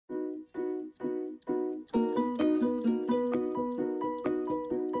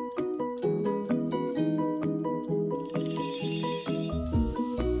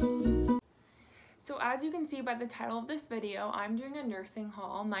see by the title of this video, I'm doing a nursing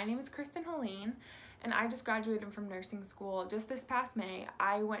haul. My name is Kristen Helene, and I just graduated from nursing school just this past May.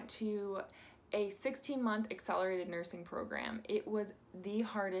 I went to a 16-month accelerated nursing program. It was the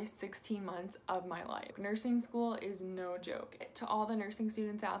hardest 16 months of my life. Nursing school is no joke. To all the nursing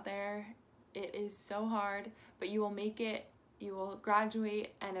students out there, it is so hard, but you will make it, you will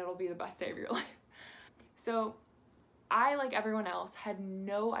graduate, and it'll be the best day of your life. So I, like everyone else, had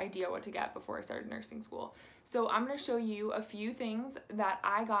no idea what to get before I started nursing school. So I'm going to show you a few things that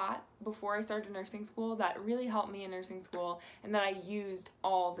I got before I started nursing school that really helped me in nursing school and that I used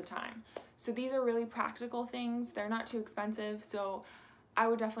all the time. So these are really practical things. They're not too expensive, so I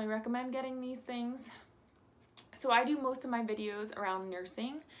would definitely recommend getting these things. So I do most of my videos around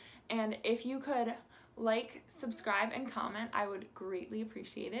nursing, and if you could like, subscribe, and comment, I would greatly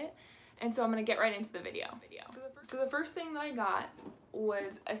appreciate it. And so I'm going to get right into the video. So the first thing that I got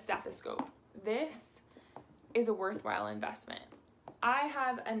was a stethoscope. This is a worthwhile investment. I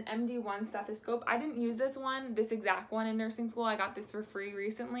have an MD1 stethoscope. I didn't use this exact one in nursing school. I got this for free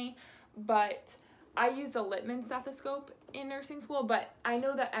recently, but I used a Littman stethoscope in nursing school, but I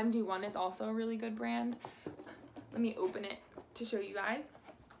know that MD1 is also a really good brand. Let me open it to show you guys.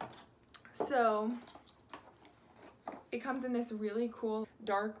 So it comes in this really cool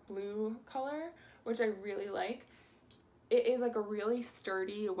dark blue color, which I really like. It is like a really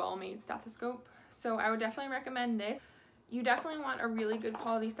sturdy, well-made stethoscope. So I would definitely recommend this. You definitely want a really good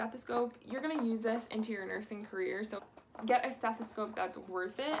quality stethoscope. You're gonna use this into your nursing career, so get a stethoscope that's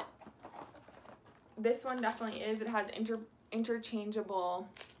worth it. This one definitely is. It has interchangeable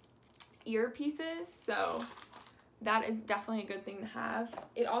earpieces, so that is definitely a good thing to have.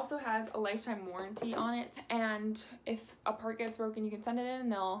 It also has a lifetime warranty on it, and if a part gets broken, you can send it in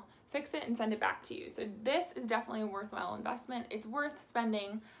and they'll fix it and send it back to you. So this is definitely a worthwhile investment. It's worth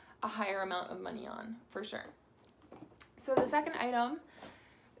spending a higher amount of money on, for sure. So the second item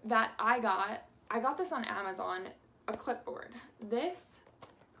that I got this on Amazon, a clipboard. This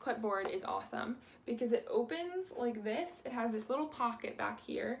clipboard is awesome because it opens like this. It has this little pocket back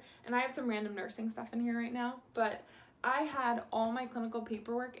here, and I have some random nursing stuff in here right now, but I had all my clinical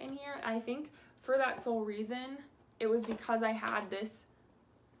paperwork in here, and I think for that sole reason, it was because I had this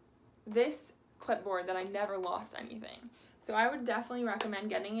clipboard that I never lost anything. So I would definitely recommend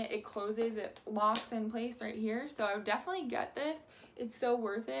getting it. It closes, it locks in place right here, so I would definitely get this. It's so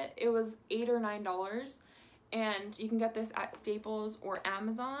worth it. It was $8 or $9, and you can get this at Staples or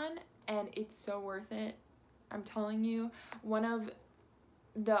Amazon, and it's so worth it. I'm telling you, one of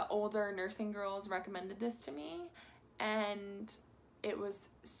the older nursing girls recommended this to me, and it was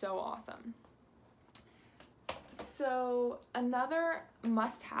so awesome. So another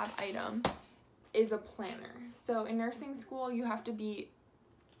must-have item is a planner. So in nursing school, you have to be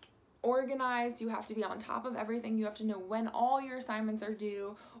organized, you have to be on top of everything, you have to know when all your assignments are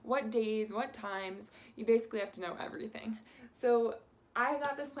due, what days, what times, you basically have to know everything. So I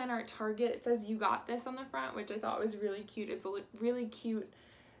got this planner at Target. It says "You got this" on the front, which I thought was really cute. It's a really cute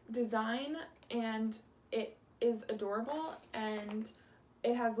design, and it is adorable, and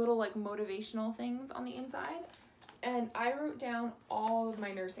it has little like motivational things on the inside, and I wrote down all of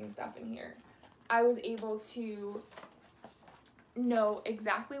my nursing stuff in here. I was able to know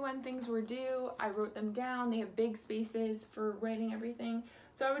exactly when things were due. I wrote them down. They have big spaces for writing everything.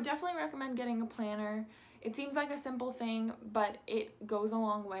 So I would definitely recommend getting a planner. It seems like a simple thing, but it goes a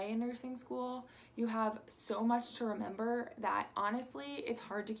long way in nursing school. You have so much to remember that honestly, it's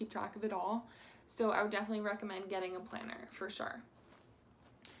hard to keep track of it all. So I would definitely recommend getting a planner for sure.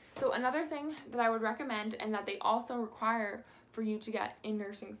 So another thing that I would recommend, and that they also require for you to get in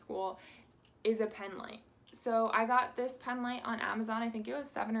nursing school, is a pen light. So I got this pen light on Amazon. I think it was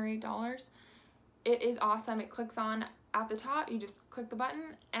 $7 or $8. It is awesome. It clicks on at the top. You just click the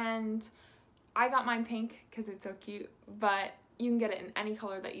button, and I got mine pink because it's so cute, but you can get it in any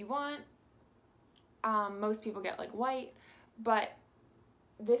color that you want. Most people get like white, but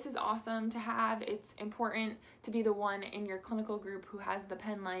this is awesome to have. It's important to be the one in your clinical group who has the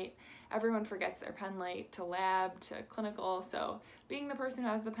pen light. Everyone forgets their pen light to lab, to clinical, so being the person who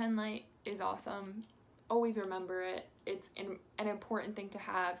has the pen light is awesome. Always remember it. It's an important thing to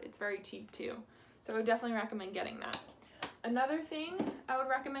have. It's very cheap too, so I would definitely recommend getting that. Another thing I would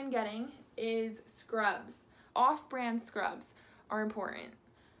recommend getting is scrubs. Off-brand scrubs are important.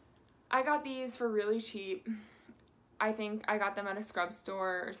 I got these for really cheap. I think I got them at a scrub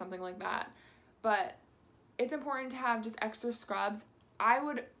store or something like that, but it's important to have just extra scrubs. I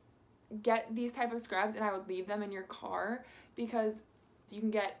would get these type of scrubs and I would leave them in your car because you can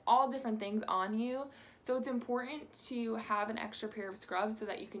get all different things on you. So it's important to have an extra pair of scrubs so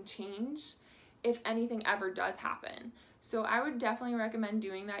that you can change if anything ever does happen. So I would definitely recommend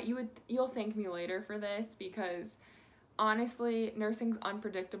doing that. You'll thank me later for this, because honestly, nursing's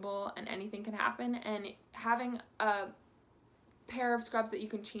unpredictable and anything can happen, and having a pair of scrubs that you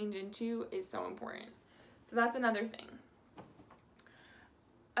can change into is so important. So that's another thing.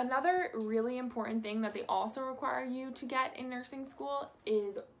 Another really important thing that they also require you to get in nursing school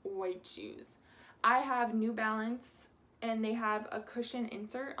is white shoes. I have New Balance, and they have a cushion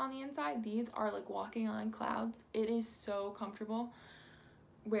insert on the inside. These are like walking on clouds. It is so comfortable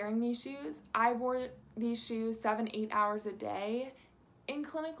wearing these shoes. I wore these shoes 7-8 hours a day in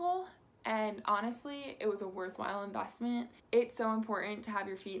clinical, and honestly, it was a worthwhile investment. It's so important to have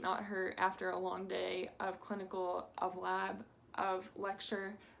your feet not hurt after a long day of clinical, of lab, of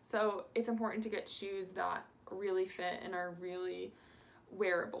lecture. So it's important to get shoes that really fit and are really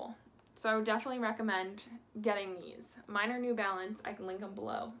wearable. So I would definitely recommend getting these. Mine are New Balance. I can link them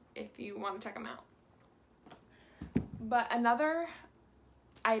below if you want to check them out. But another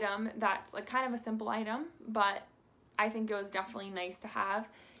item that's like kind of a simple item, but I think it was definitely nice to have,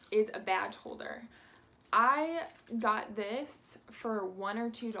 is a badge holder. I got this for $1 or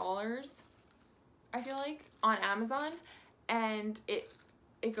 $2, I feel like, on Amazon, and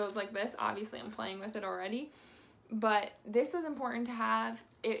it goes like this. Obviously I'm playing with it already, but this was important to have.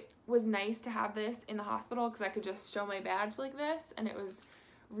 It was nice to have this in the hospital because I could just show my badge like this, and it was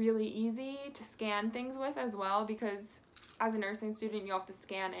really easy to scan things with as well, because as a nursing student you have to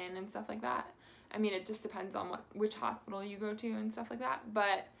scan in and stuff like that. I mean, it just depends on which hospital you go to and stuff like that,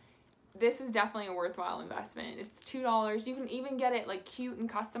 but this is definitely a worthwhile investment. It's $2. You can even get it like cute and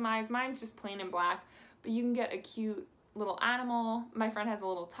customized. Mine's just plain and black, but you can get a cute little animal. My friend has a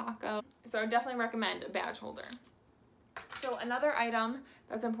little taco. So I would definitely recommend a badge holder. So another item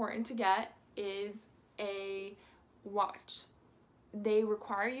that's important to get is a watch. They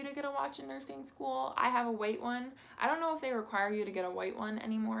require you to get a watch in nursing school. I have a white one. I don't know if they require you to get a white one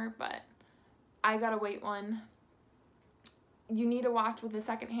anymore, but I got a white one. You need a watch with a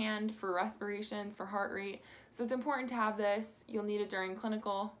second hand for respirations, for heart rate. So it's important to have this. You'll need it during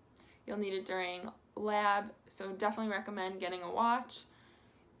clinical. You'll need it during lab. So definitely recommend getting a watch.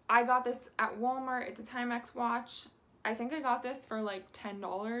 I got this at Walmart. It's a Timex watch. I think I got this for like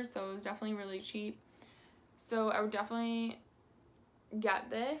 $10, so it was definitely really cheap. So I would definitely get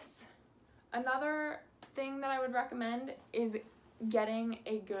this. Another thing that I would recommend is getting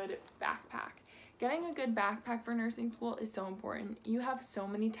a good backpack. Getting a good backpack for nursing school is so important. You have so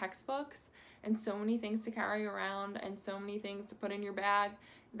many textbooks and so many things to carry around and so many things to put in your bag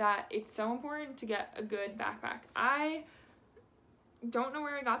that it's so important to get a good backpack. I don't know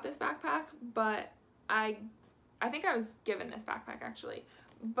where I got this backpack, but I think I was given this backpack actually.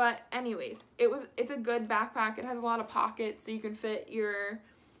 But anyways, it's a good backpack. It has a lot of pockets, so you can fit your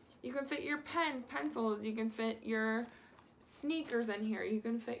pens, pencils, you can fit your sneakers in here, you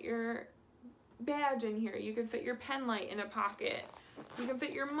can fit your badge in here, you can fit your pen light in a pocket, you can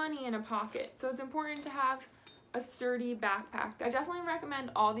fit your money in a pocket. So it's important to have a sturdy backpack. I definitely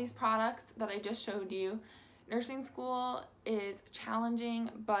recommend all these products that I just showed you. Nursing school is challenging,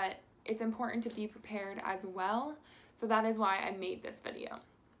 but it's important to be prepared as well. So that is why I made this video.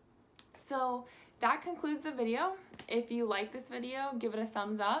 So that concludes the video. If you like this video, give it a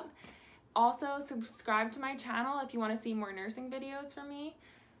thumbs up. Also, subscribe to my channel if you want to see more nursing videos from me.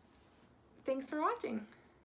 Thanks for watching.